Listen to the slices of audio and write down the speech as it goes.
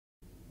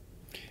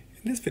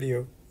In this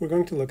video, we're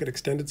going to look at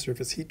extended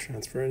surface heat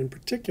transfer, and in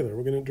particular,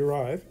 we're going to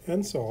derive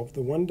and solve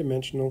the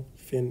one-dimensional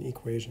fin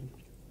equation.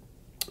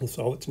 We'll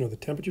solve it to know the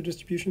temperature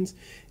distributions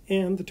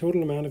and the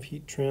total amount of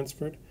heat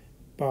transferred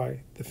by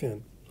the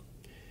fin.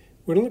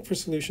 We're going to look for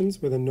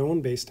solutions with a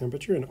known base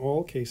temperature. In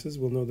all cases,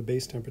 we'll know the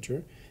base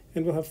temperature,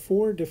 and we'll have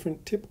 4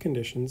 different tip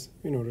conditions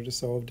in order to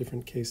solve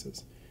different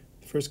cases.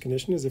 The first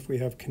condition is if we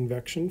have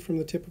convection from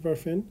the tip of our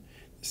fin.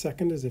 The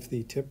second is if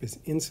the tip is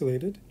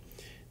insulated.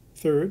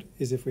 Third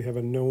is if we have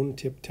a known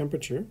tip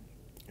temperature.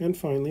 And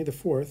finally, the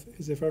fourth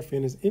is if our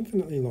fin is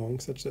infinitely long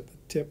such that the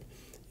tip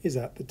is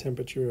at the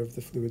temperature of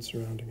the fluid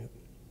surrounding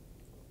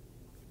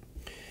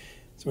it.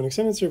 So in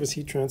extended surface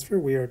heat transfer,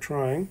 we are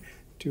trying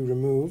to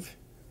remove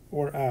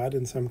or add,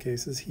 in some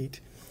cases,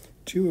 heat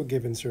to a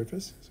given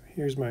surface. So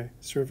here's my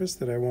surface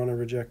that I want to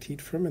reject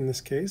heat from in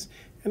this case,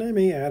 and I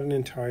may add an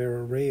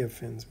entire array of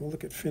fins. We'll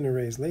look at fin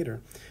arrays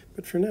later,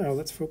 but for now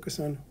let's focus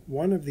on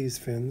one of these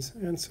fins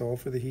and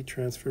solve for the heat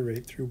transfer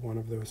rate through one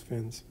of those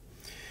fins.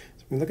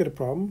 So when we look at a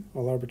problem,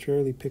 I'll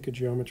arbitrarily pick a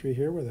geometry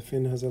here where the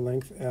fin has a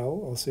length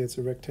L. I'll say it's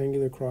a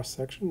rectangular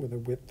cross-section with a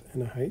width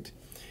and a height.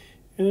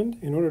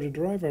 And in order to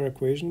derive our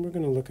equation, we're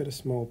going to look at a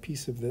small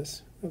piece of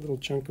this, a little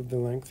chunk of the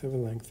length of a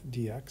length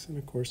dx, and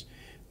of course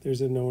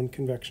there's a known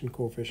convection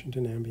coefficient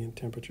and ambient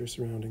temperature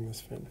surrounding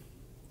this fin.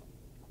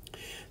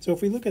 So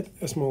if we look at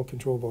a small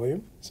control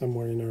volume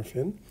somewhere in our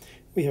fin,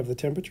 we have the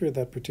temperature at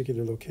that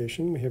particular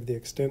location, we have the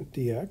extent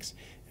dx,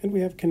 and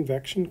we have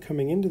convection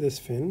coming into this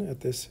fin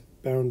at this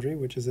boundary,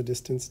 which is a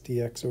distance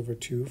dx over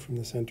 2 from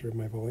the center of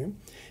my volume.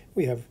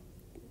 We have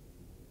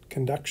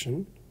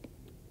conduction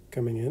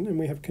coming in, and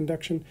we have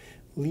conduction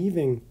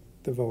leaving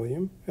the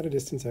volume at a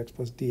distance x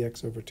plus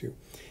dx over 2.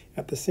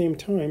 At the same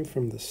time,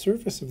 from the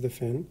surface of the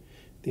fin,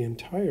 the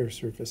entire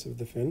surface of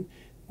the fin,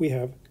 we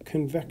have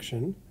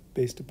convection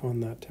based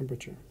upon that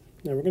temperature.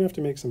 Now we're going to have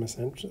to make some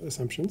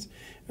assumptions,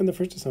 and the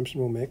first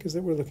assumption we'll make is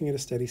that we're looking at a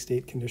steady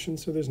state condition,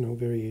 so there's no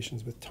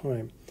variations with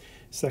time.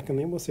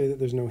 Secondly, we'll say that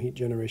there's no heat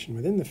generation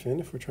within the fin.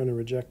 If we're trying to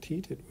reject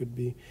heat, it would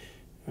be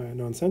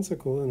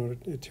nonsensical in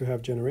order to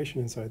have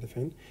generation inside the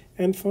fin.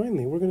 And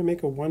finally, we're going to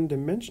make a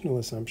one-dimensional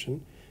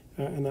assumption,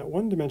 and that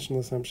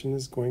one-dimensional assumption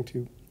is going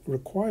to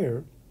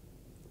require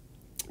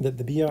that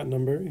the Biot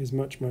number is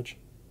much, much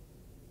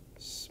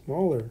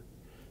smaller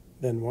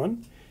than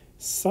 1,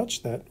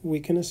 such that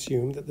we can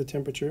assume that the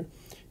temperature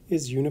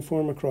is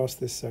uniform across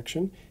this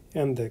section,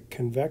 and the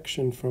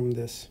convection from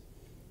this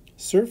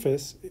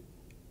surface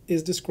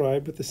is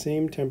described with the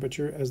same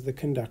temperature as the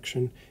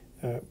conduction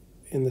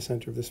in the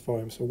center of this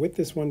volume. So with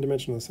this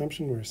one-dimensional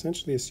assumption, we're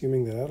essentially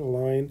assuming that at a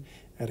line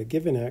at a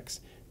given x,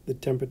 the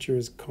temperature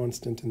is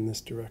constant in this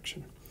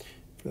direction.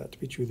 For that to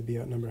be true, the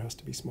Biot number has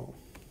to be small.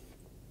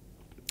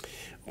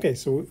 Okay,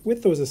 so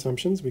with those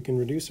assumptions, we can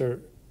reduce our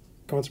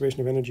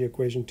conservation of energy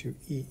equation to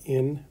E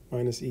in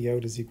minus E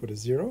out is equal to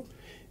 0.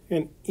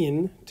 And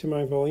in to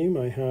my volume,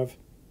 I have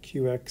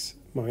Qx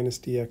minus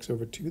dx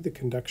over 2, the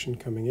conduction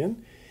coming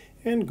in.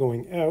 And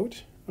going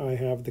out, I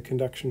have the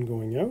conduction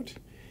going out,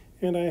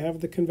 and I have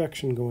the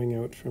convection going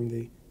out from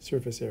the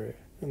surface area.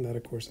 And that,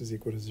 of course, is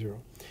equal to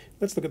 0.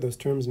 Let's look at those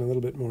terms in a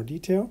little bit more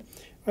detail.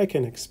 I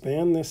can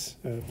expand this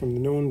from the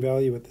known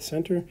value at the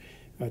center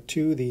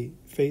to the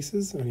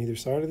faces on either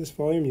side of this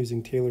volume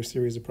using Taylor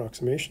series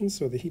approximations.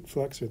 So the heat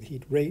flux, or the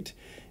heat rate,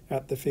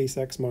 at the face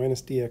x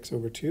minus dx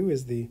over 2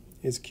 is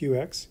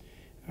qx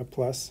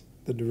plus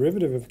the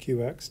derivative of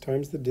qx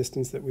times the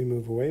distance that we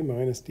move away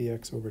minus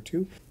dx over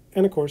 2.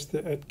 And of course,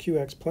 at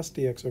qx plus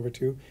dx over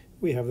 2,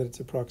 we have that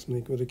it's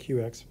approximately equal to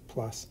qx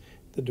plus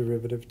the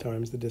derivative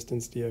times the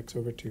distance dx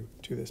over 2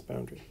 to this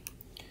boundary.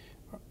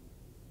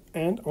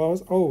 And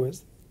as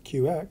always,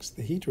 Qx,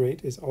 the heat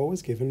rate, is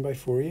always given by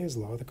Fourier's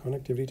law, the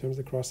conductivity times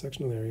the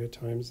cross-sectional area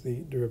times the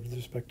derivative with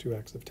respect to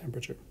x of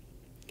temperature.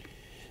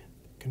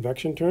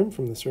 Convection term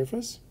from the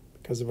surface,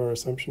 because of our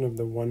assumption of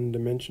the one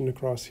dimension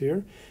across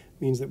here,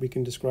 means that we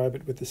can describe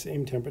it with the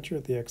same temperature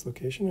at the x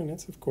location, and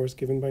it's of course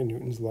given by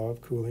Newton's law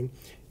of cooling,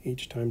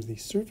 h times the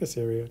surface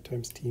area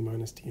times T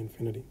minus T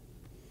infinity.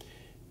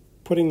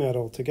 Putting that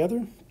all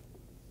together,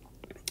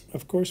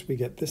 of course we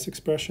get this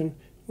expression,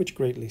 which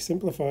greatly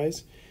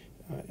simplifies.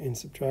 In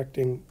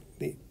subtracting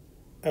the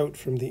out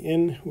from the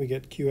in, we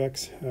get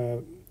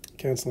qx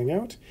canceling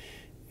out,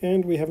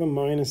 and we have a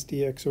minus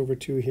dx over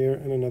 2 here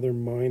and another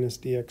minus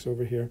dx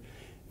over here,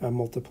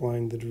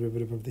 multiplying the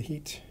derivative of the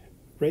heat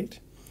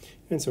rate.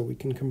 And so we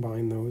can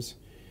combine those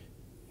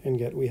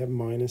and we have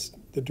minus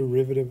the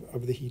derivative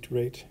of the heat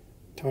rate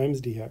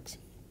times dx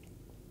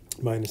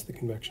minus the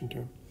convection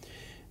term.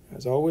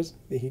 As always,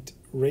 the heat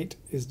rate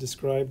is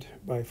described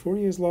by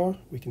Fourier's law.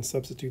 We can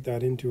substitute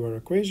that into our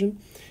equation,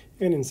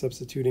 and in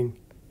substituting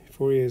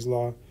Fourier's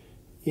law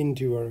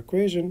into our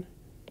equation,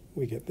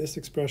 we get this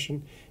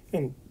expression.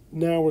 And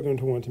now we're going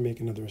to want to make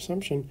another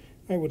assumption.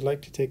 I would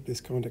like to take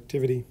this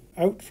conductivity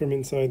out from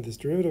inside this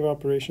derivative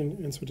operation,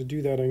 and so to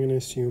do that I'm going to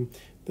assume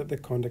that the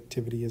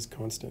conductivity is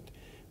constant.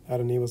 That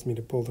enables me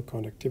to pull the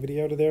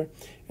conductivity out of there.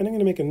 And I'm going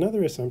to make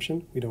another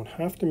assumption. We don't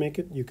have to make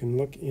it. You can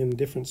look in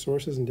different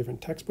sources and different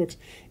textbooks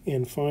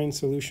and find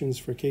solutions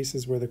for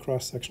cases where the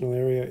cross-sectional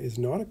area is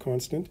not a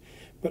constant.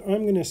 But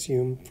I'm going to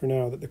assume for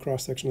now that the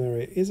cross-sectional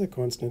area is a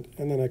constant,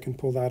 and then I can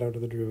pull that out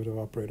of the derivative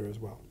operator as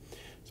well.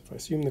 So if I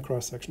assume the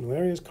cross-sectional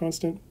area is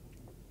constant,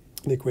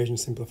 the equation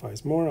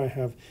simplifies more. I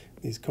have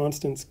these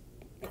constants,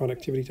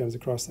 conductivity times the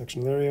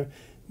cross-sectional area,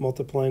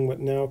 multiplying what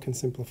now can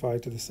simplify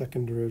to the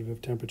second derivative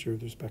of temperature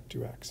with respect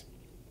to x.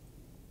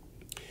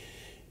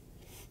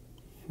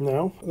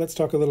 Now, let's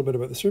talk a little bit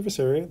about the surface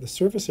area. The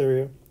surface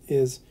area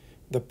is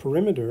the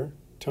perimeter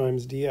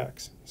times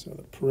dx. So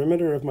the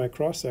perimeter of my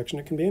cross-section,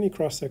 it can be any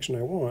cross-section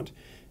I want,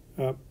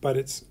 but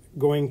it's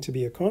going to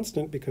be a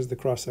constant because the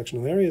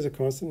cross-sectional area is a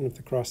constant, and if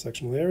the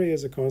cross-sectional area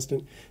is a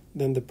constant,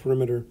 then the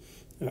perimeter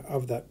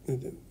of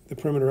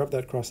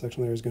that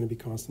cross-sectional area is going to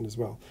be constant as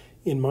well.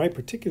 In my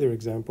particular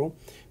example,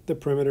 the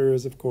perimeter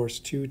is, of course,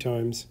 2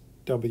 times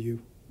w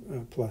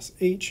plus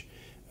h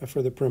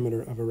for the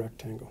perimeter of a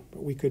rectangle.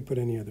 But we could put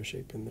any other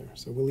shape in there.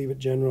 So we'll leave it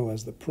general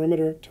as the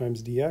perimeter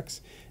times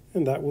dx,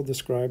 and that will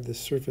describe the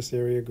surface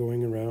area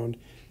going around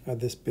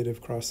this bit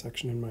of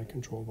cross-section in my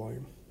control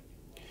volume.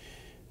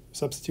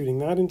 Substituting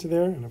that into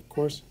there, and of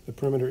course the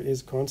perimeter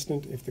is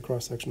constant if the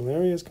cross-sectional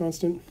area is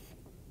constant,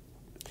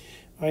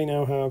 I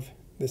now have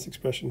this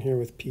expression here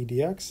with p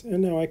dx,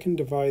 and now I can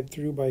divide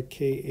through by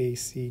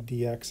KAC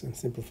dx and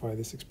simplify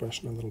this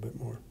expression a little bit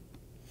more.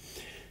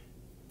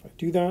 If I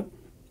do that,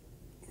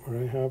 where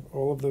I have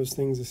all of those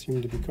things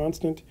assumed to be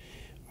constant,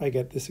 I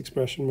get this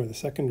expression where the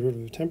second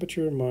derivative of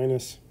temperature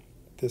minus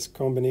this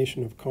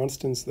combination of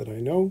constants that I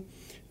know,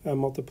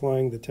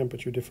 multiplying the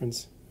temperature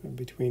difference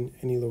between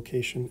any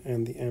location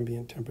and the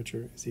ambient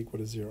temperature is equal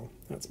to 0.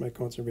 That's my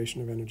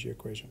conservation of energy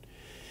equation.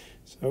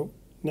 So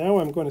now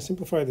I'm going to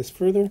simplify this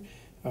further.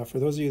 For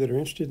those of you that are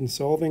interested in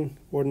solving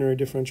ordinary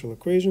differential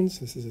equations,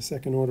 this is a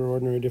second order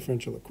ordinary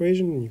differential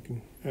equation, and you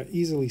can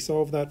easily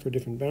solve that for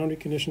different boundary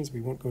conditions.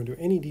 We won't go into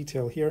any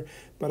detail here,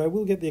 but I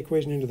will get the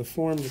equation into the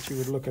form that you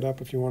would look it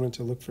up if you wanted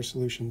to look for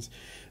solutions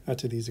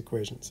to these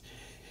equations.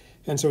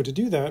 And so to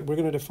do that, we're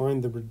going to define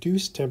the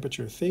reduced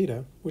temperature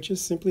theta, which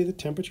is simply the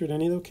temperature at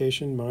any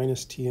location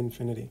minus T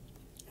infinity.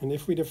 And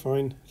if we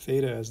define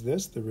theta as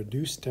this, the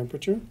reduced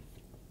temperature,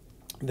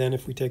 then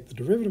if we take the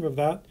derivative of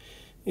that,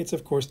 it's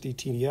of course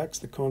dt dx.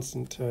 The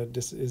constant the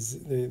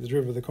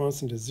derivative of the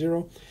constant is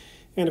 0.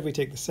 And if we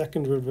take the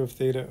second derivative of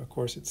theta, of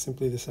course it's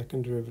simply the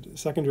second derivative. The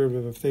second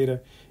derivative of theta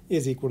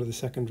is equal to the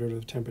second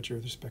derivative of temperature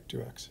with respect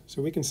to x.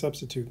 So we can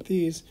substitute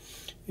these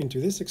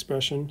into this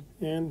expression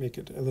and make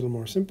it a little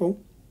more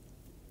simple.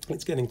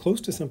 It's getting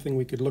close to something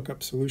we could look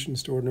up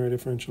solutions to ordinary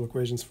differential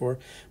equations for,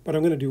 but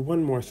I'm going to do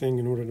one more thing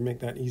in order to make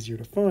that easier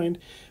to find.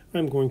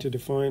 I'm going to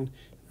define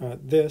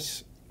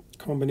this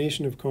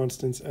combination of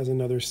constants as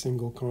another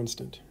single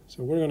constant.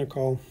 So we're going to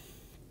call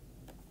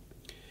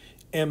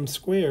m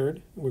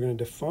squared, we're going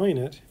to define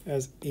it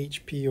as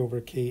hp over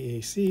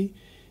KAC,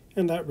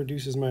 and that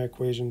reduces my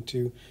equation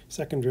to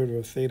second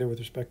derivative of theta with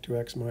respect to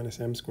x minus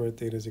m squared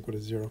theta is equal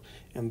to 0,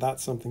 and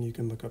that's something you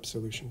can look up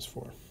solutions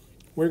for.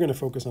 We're going to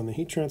focus on the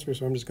heat transfer,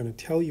 so I'm just going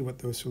to tell you what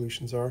those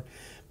solutions are,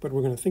 but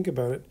we're going to think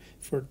about it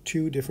for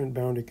two different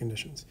boundary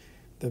conditions.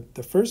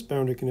 The first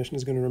boundary condition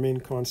is going to remain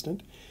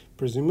constant.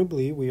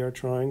 Presumably, we are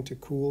trying to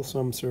cool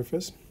some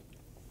surface,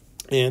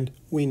 and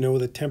we know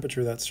the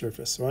temperature of that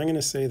surface. So I'm going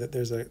to say that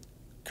there's a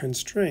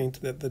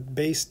constraint that the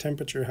base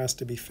temperature has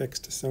to be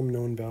fixed to some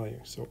known value.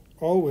 So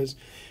always,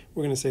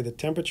 we're going to say the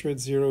temperature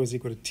at 0 is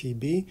equal to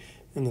TB,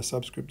 and the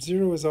subscript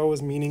 0 is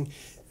always meaning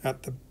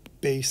at the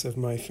base of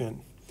my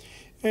fin.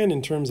 And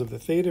in terms of the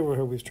theta,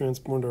 where we've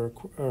transformed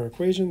our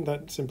equation,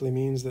 that simply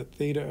means that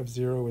theta of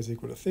 0 is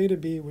equal to theta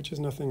b, which is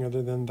nothing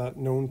other than that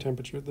known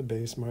temperature at the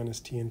base minus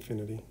T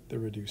infinity, the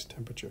reduced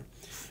temperature.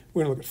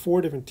 We're going to look at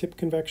 4 different tip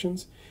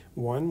convections.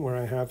 One, where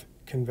I have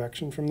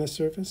convection from this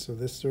surface, so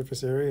this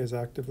surface area is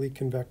actively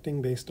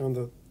convecting based on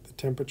the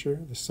temperature,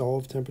 the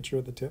solved temperature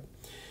at the tip.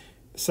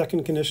 The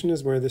second condition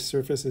is where this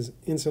surface is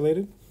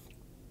insulated.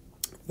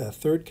 The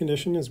third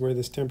condition is where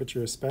this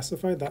temperature is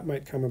specified. That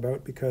might come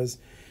about because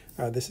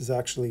this is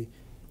actually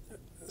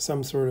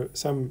some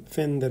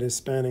fin that is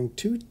spanning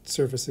 2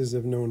 surfaces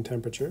of known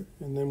temperature,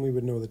 and then we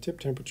would know the tip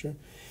temperature.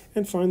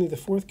 And finally, the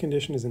fourth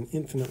condition is an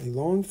infinitely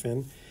long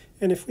fin,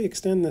 and if we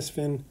extend this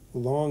fin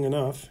long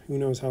enough, who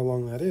knows how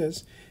long that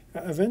is,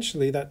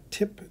 eventually that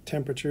tip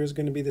temperature is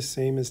going to be the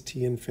same as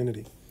T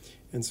infinity.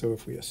 And so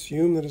if we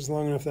assume that it's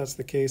long enough that's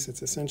the case,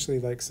 it's essentially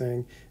like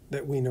saying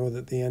that we know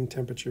that the end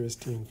temperature is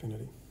T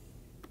infinity.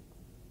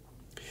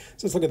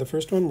 So let's look at the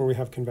first one where we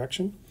have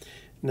convection.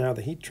 Now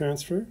the heat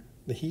transfer,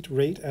 the heat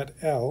rate at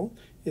L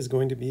is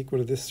going to be equal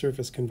to this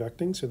surface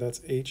convecting, so that's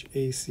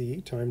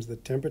HAC times the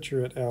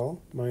temperature at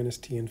L minus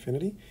T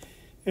infinity,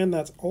 and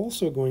that's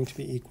also going to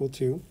be equal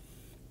to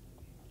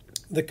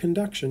the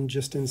conduction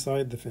just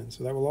inside the fin.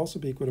 So that will also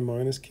be equal to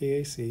minus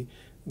KAC,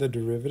 the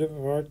derivative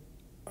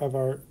of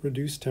our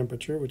reduced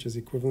temperature, which is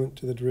equivalent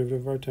to the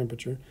derivative of our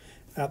temperature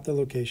at the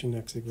location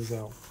x equals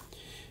L.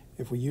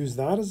 If we use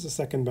that as the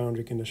second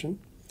boundary condition,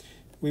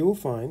 we will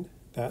find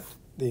that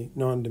the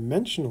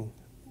non-dimensional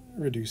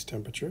reduced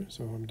temperature,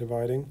 so I'm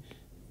dividing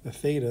the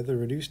theta, the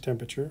reduced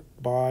temperature,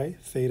 by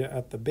theta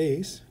at the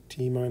base,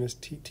 T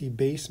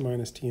base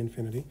minus T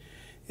infinity,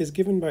 is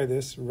given by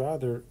this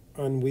rather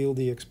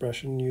unwieldy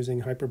expression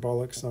using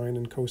hyperbolic sine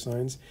and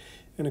cosines,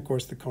 and of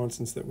course the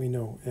constants that we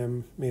know,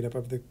 m made up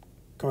of the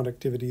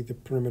conductivity, the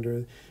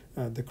perimeter,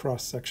 the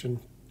cross section,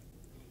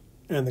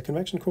 and the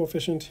convection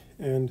coefficient,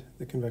 and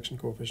the convection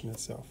coefficient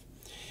itself.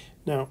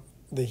 Now,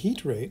 the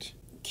heat rate,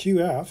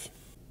 QF,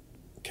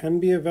 can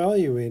be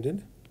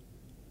evaluated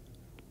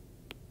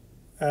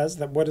as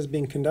what is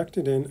being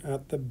conducted in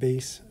at the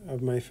base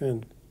of my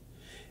fin.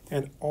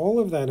 And all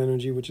of that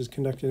energy which is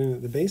conducted in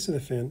at the base of the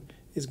fin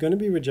is going to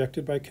be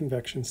rejected by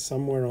convection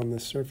somewhere on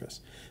this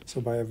surface.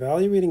 So by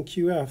evaluating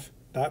QF,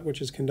 that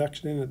which is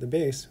conducted in at the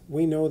base,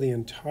 we know the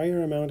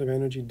entire amount of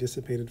energy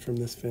dissipated from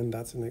this fin.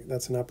 That's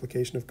an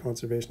application of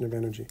conservation of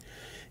energy.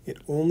 It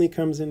only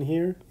comes in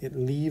here. It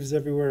leaves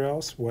everywhere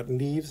else. What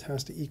leaves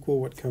has to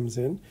equal what comes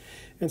in.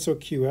 And so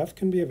QF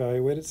can be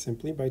evaluated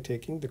simply by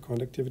taking the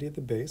conductivity at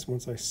the base.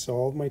 Once I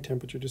solve my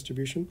temperature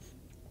distribution,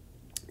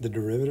 the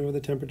derivative of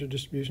the temperature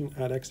distribution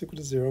at x equal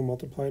to 0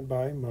 multiplied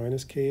by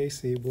minus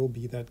KAC will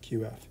be that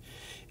QF.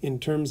 In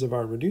terms of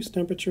our reduced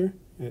temperature,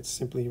 it's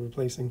simply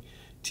replacing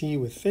T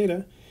with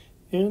theta,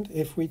 and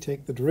if we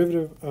take the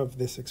derivative of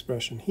this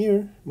expression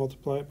here,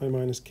 multiply it by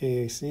minus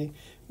KAC,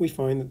 we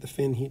find that the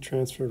fin heat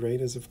transfer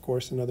rate is of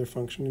course another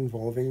function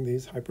involving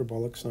these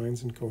hyperbolic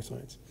sines and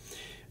cosines.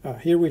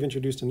 Here we've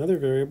introduced another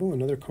variable,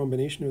 another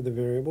combination of the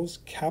variables,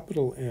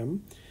 capital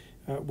M,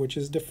 which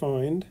is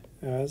defined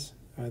as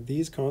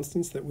these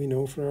constants that we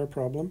know for our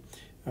problem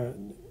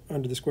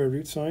under the square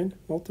root sign,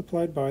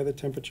 multiplied by the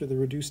temperature, the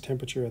reduced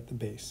temperature at the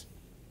base.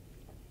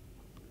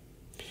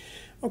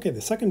 Okay,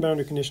 the second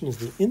boundary condition is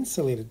the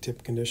insulated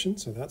tip condition,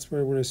 so that's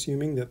where we're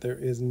assuming that there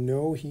is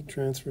no heat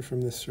transfer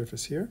from this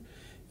surface here,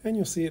 and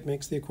you'll see it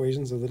makes the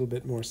equations a little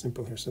bit more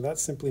simple here. So that's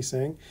simply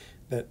saying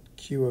that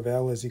Q of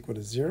L is equal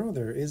to 0,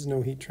 there is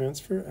no heat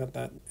transfer at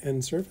that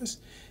end surface,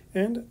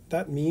 and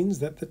that means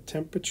that the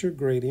temperature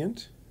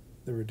gradient,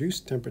 the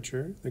reduced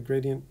temperature, the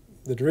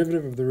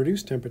derivative of the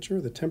reduced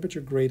temperature, the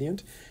temperature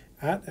gradient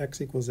at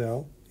x equals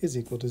L is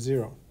equal to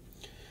 0.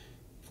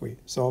 If we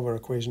solve our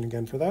equation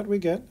again for that, we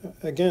get,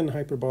 again,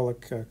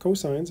 hyperbolic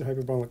cosines, or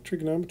hyperbolic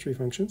trigonometry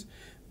functions,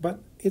 but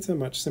it's a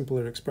much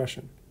simpler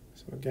expression.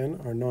 So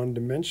again, our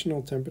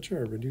non-dimensional temperature,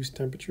 our reduced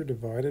temperature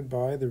divided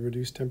by the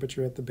reduced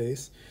temperature at the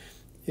base,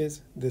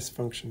 is this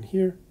function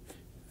here,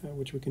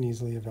 which we can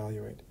easily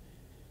evaluate.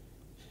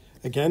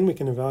 Again, we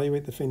can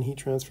evaluate the fin heat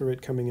transfer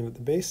rate coming in at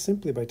the base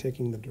simply by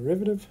taking the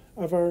derivative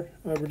of our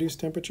reduced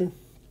temperature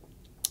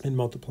and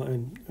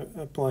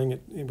applying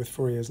it with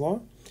Fourier's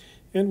law.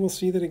 And we'll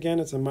see that again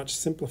it's a much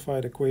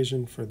simplified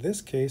equation for this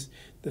case.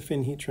 The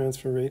fin heat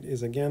transfer rate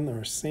is again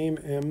our same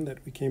m that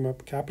we came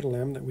up, capital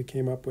M, that we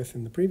came up with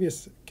in the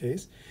previous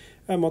case,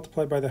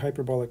 multiplied by the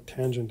hyperbolic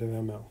tangent of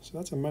ml. So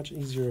that's a much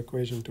easier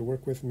equation to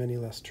work with, many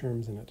less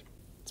terms in it.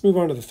 Let's move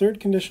on to the third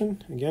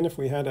condition. Again, if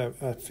we had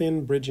a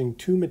fin bridging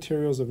two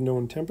materials of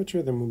known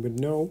temperature, then we would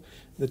know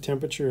the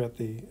temperature at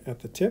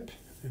the tip.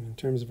 And in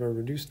terms of our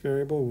reduced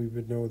variable, we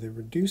would know the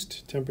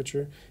reduced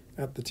temperature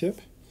at the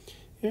tip.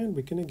 And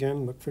we can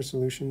again look for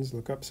solutions,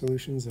 look up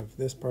solutions of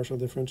this partial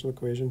differential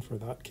equation for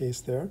that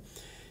case there.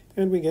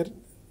 And we get,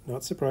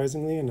 not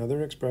surprisingly,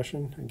 another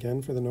expression,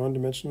 again for the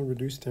non-dimensional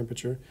reduced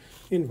temperature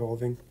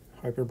involving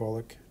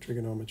hyperbolic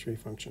trigonometry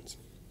functions.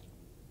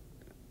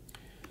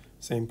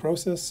 Same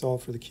process,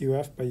 solve for the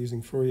QF by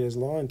using Fourier's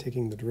law and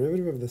taking the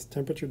derivative of this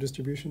temperature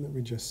distribution that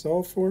we just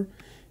solved for,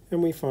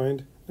 and we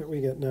find that we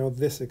get now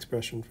this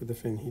expression for the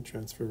fin heat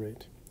transfer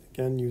rate,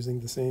 again using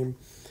the same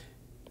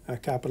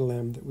capital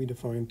M that we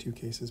defined two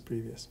cases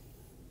previous.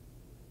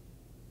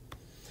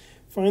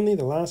 Finally,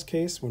 the last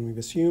case, when we've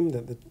assumed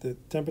that the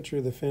temperature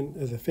of the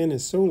fin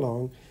is so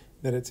long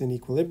that it's in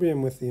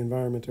equilibrium with the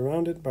environment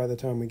around it by the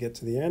time we get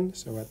to the end,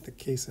 so at the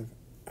case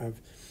of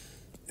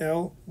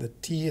L, the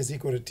T is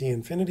equal to T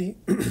infinity,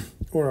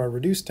 or our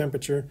reduced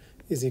temperature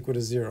is equal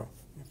to 0.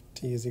 If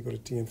T is equal to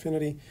T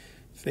infinity,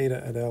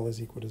 theta at L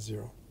is equal to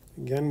 0.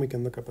 Again, we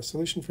can look up a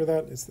solution for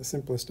that. It's the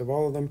simplest of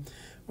all of them.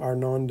 Our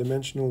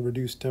non-dimensional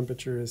reduced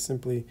temperature is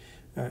simply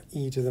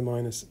e to the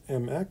minus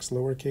mx,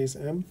 lowercase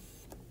m,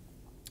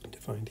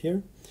 defined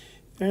here.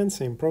 And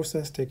same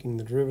process, taking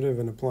the derivative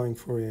and applying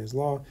Fourier's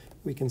law,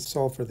 we can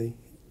solve for the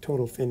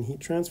total fin heat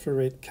transfer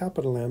rate,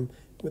 capital M,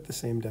 with the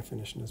same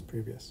definition as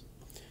previous.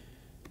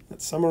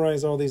 Let's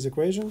summarize all these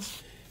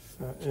equations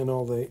and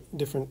all the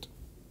different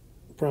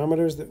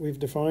parameters that we've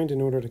defined in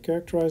order to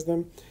characterize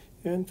them.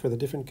 And for the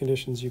different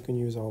conditions, you can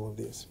use all of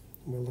these.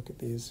 We'll look at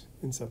these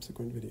in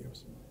subsequent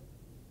videos.